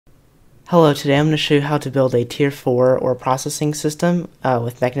Hello, today I'm going to show you how to build a tier 4 ore processing system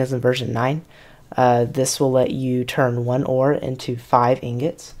with Mekanism version 9. This will let you turn one ore into 5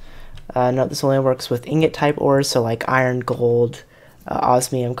 ingots. Note this only works with ingot type ores, so like iron, gold,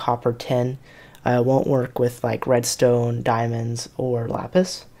 osmium, copper, tin. It won't work with like redstone, diamonds, or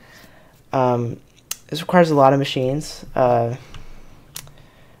lapis. This requires a lot of machines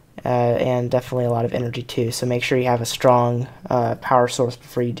and definitely a lot of energy too, so make sure you have a strong power source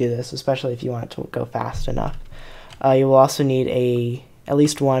before you do this, especially if you want it to go fast enough. You will also need at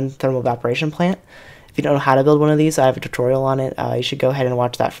least one thermal evaporation plant. If you don't know how to build one of these, I have a tutorial on it. You should go ahead and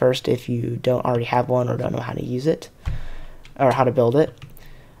watch that first if you don't already have one or don't know how to use it or how to build it.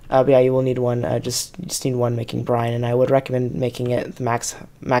 But yeah, you will need one. Just need one making brine, and I would recommend making it the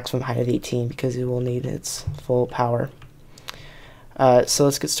maximum height of 18 because you will need its full power. So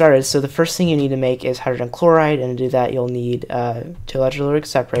let's get started. So the first thing you need to make is hydrogen chloride, and to do that you'll need 2 electrolytic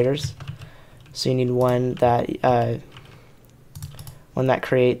separators. So you need one that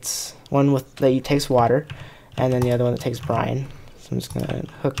takes water, and then the other one that takes brine. So I'm just gonna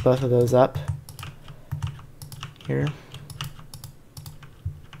hook both of those up here.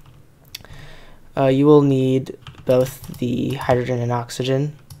 You will need both the hydrogen and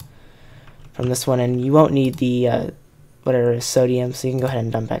oxygen from this one, and you won't need the whatever is sodium, so you can go ahead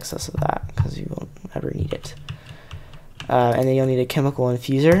and dump excess of that because you won't ever need it. And then you'll need a chemical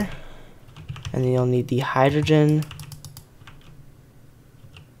infuser, and then you'll need the hydrogen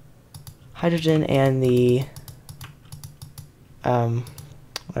and the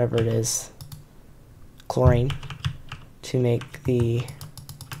whatever it is, chlorine, to make the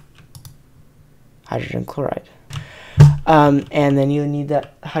hydrogen chloride. And then you'll need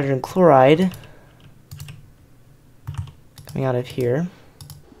that hydrogen chloride coming out of here,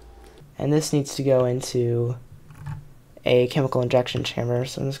 and this needs to go into a chemical injection chamber,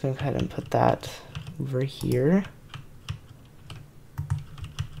 so I'm just going to go ahead and put that over here.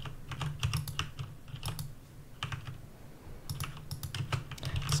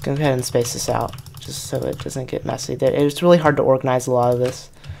 Just go ahead and space this out just so it doesn't get messy. It's really hard to organize a lot of this.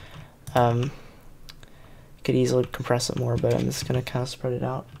 You could easily compress it more, but I'm just going to kind of spread it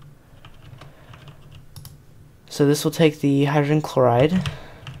out. So this will take the hydrogen chloride,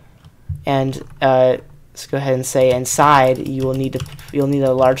 and let's go ahead and say inside you'll need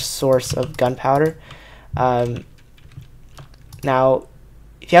a large source of gunpowder. Now,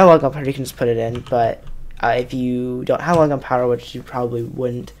 if you have a lot of gunpowder, you can just put it in. But if you don't have a lot of gunpowder, which you probably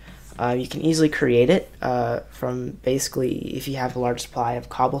wouldn't, you can easily create it from basically if you have a large supply of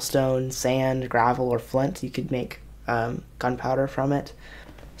cobblestone, sand, gravel, or flint, you could make gunpowder from it.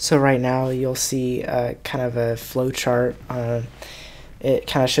 So right now you'll see kind of a flow chart. It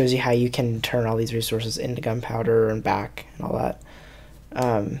kind of shows you how you can turn all these resources into gunpowder and back and all that.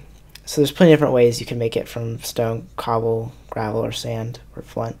 So there's plenty of different ways you can make it from stone, cobble, gravel, or sand, or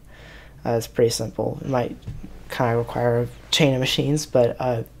flint. It's pretty simple. It might kind of require a chain of machines, but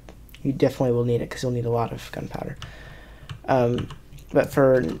you definitely will need it because you'll need a lot of gunpowder. But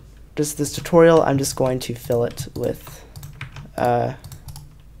for just this tutorial, I'm just going to fill it with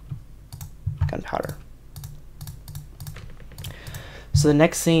gunpowder. So the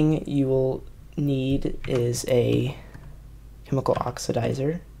next thing you will need is a chemical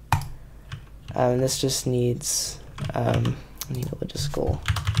oxidizer. And this just needs I need a logistical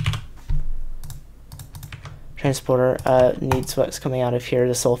transporter. Needs what's coming out of here,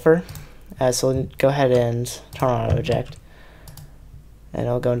 the sulfur. So we'll go ahead and turn on auto eject, and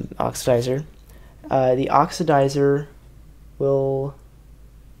it'll go in oxidizer. The oxidizer will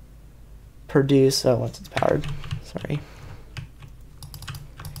produce, once it's powered,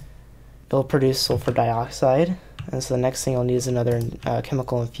 it'll produce sulfur dioxide, and so the next thing you'll need is another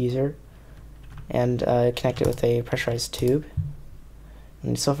chemical infuser, and connect it with a pressurized tube.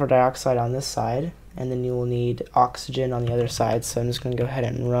 And sulfur dioxide on this side, and then you will need oxygen on the other side, so I'm just going to go ahead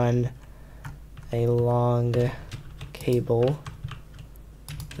and run a long cable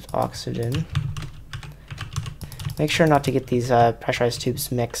with oxygen. Make sure not to get these pressurized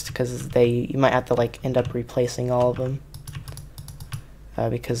tubes mixed, because you might have to end up replacing all of them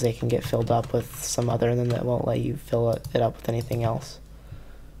because they can get filled up with some other, and then that won't let you fill it up with anything else.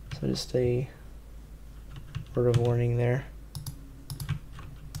 So just a word of warning there.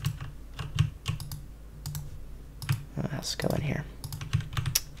 It has to go in here.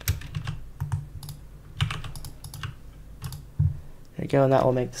 There you go, and that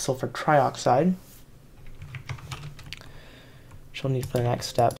will make the sulfur trioxide, which we'll need for the next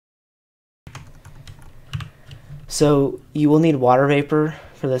step. So you will need water vapor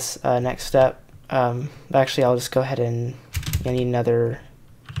for this next step. Actually, I'll just go ahead and I need another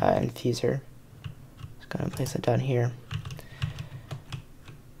infuser. Just gonna place it down here.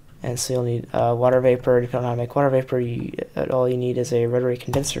 And so you'll need water vapor. If you don't know how to make water vapor, all you need is a rotary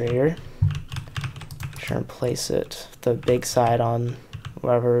condensator. Try and place it the big side on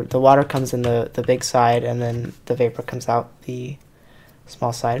wherever the water comes in the big side, and then the vapor comes out the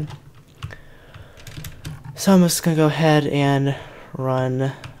small side. So I'm just gonna go ahead and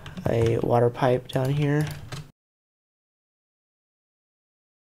run a water pipe down here.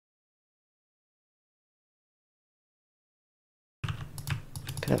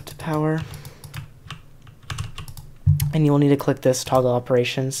 Get up to power. And you will need to click this toggle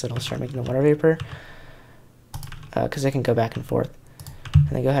operations, so it'll start making the water vapor, because it can go back and forth. And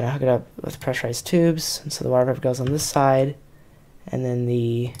then go ahead and hook it up with pressurized tubes, and so the water vapor goes on this side, and then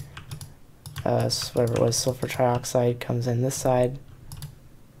the whatever it was, sulfur trioxide, comes in this side,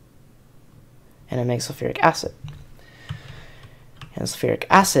 and it makes sulfuric acid. And sulfuric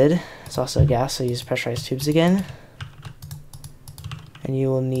acid is also a gas, so use pressurized tubes again. And you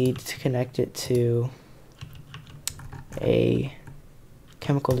will need to connect it to a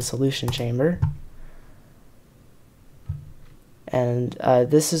chemical dissolution chamber. And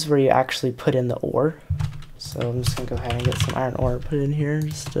this is where you actually put in the ore. So I'm just going to go ahead and get some iron ore, put it in here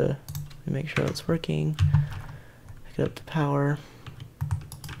just to make sure it's working. Pick it up to power.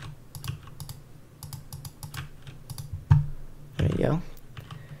 There you go.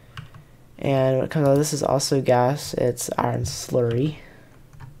 And when it comes out, this is also gas. It's iron slurry.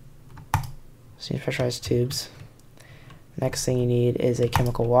 So you need pressurized tubes. Next thing you need is a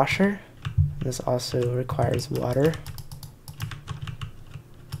chemical washer. This also requires water.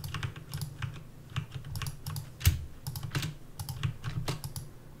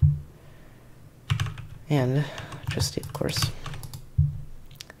 And electricity, of course.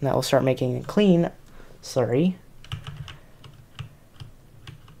 And that will start making a clean slurry.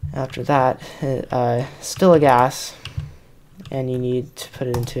 After that, still a gas, and you need to put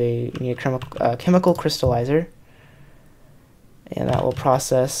it into a chemical crystallizer, and that will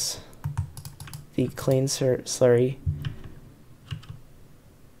process the clean slurry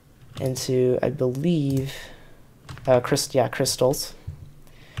into, I believe, crystals.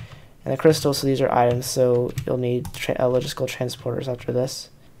 And the crystals, so these are items, so you'll need logistical transporters after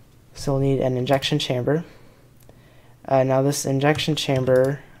this. So we'll need an injection chamber. Now this injection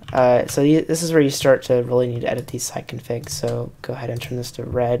chamber, this is where you start to really need to edit these site configs, so go ahead and turn this to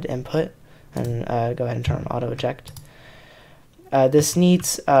red input, and go ahead and turn on auto eject. This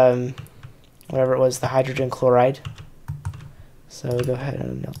needs, whatever it was, the hydrogen chloride. So go ahead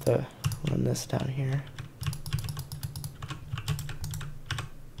and have to run this down here.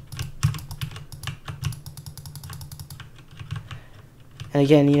 And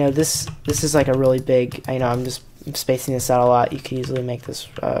again, this is like a really big, I'm just spacing this out a lot. You could easily make this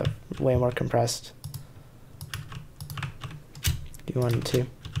way more compressed if you wanted to.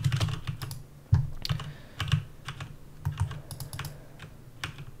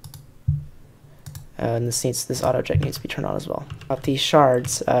 And this auto eject needs to be turned on as well. Off these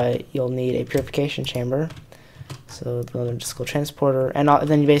shards, you'll need a purification chamber. So the logistical transporter, and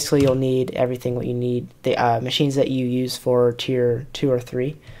then basically you'll need everything what you need, the machines that you use for tier 2 or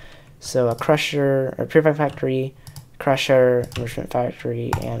 3. So a crusher, or purifying factory, crusher, enrichment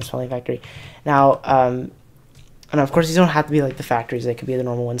factory, and smelting factory. Now, and of course these don't have to be like the factories, they could be the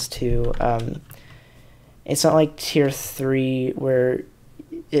normal ones too. It's not like tier 3 where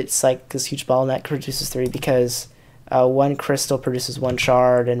it's like this huge bottleneck produces 3, because one crystal produces 1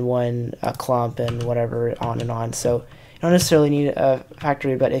 shard and 1 clump and whatever, on and on. So you don't necessarily need a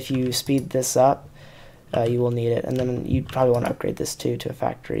factory, but if you speed this up, you will need it. And then you'd probably want to upgrade this too to a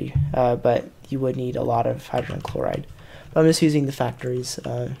factory, but you would need a lot of hydrogen chloride. But I'm just using the factories,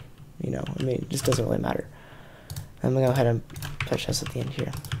 it just doesn't really matter. I'm going to go ahead and push this at the end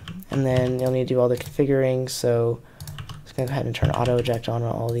here. And then you'll need to do all the configuring, so I'm just going to go ahead and turn auto eject on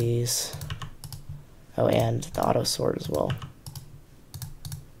all these. Oh, and the auto sort as well.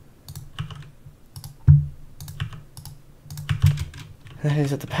 And then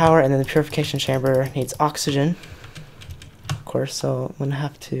it's at the power, and then the purification chamber needs oxygen, of course, so I'm going to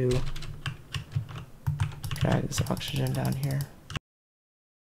have to drag this oxygen down here.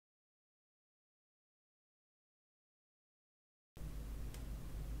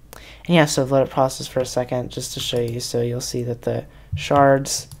 And yeah, so let it process for a second just to show you. So you'll see that the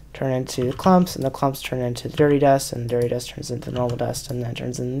shards turn into clumps, and the clumps turn into dirty dust, and dirty dust turns into normal dust, and then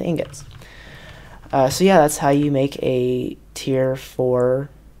turns into ingots. So yeah, that's how you make a tier 4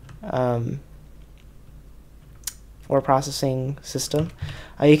 processing system.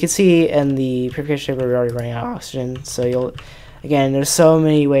 You can see in the purification chamber we're already running out of oxygen, so Again, there's so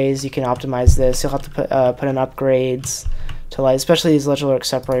many ways you can optimize this. You'll have to put in upgrades to, like, especially these electrical arc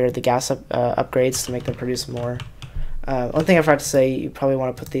separator, the gas upgrades to make them produce more. One thing I forgot to say, you probably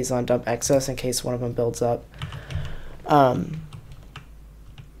want to put these on dump excess in case one of them builds up.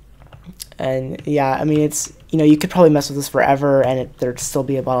 And yeah, I mean, it's, you could probably mess with this forever and there'd still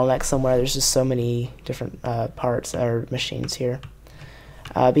be a bottleneck somewhere. There's just so many different parts or machines here.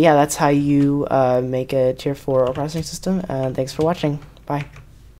 But yeah, that's how you make a tier 4 ore processing system. And thanks for watching. Bye.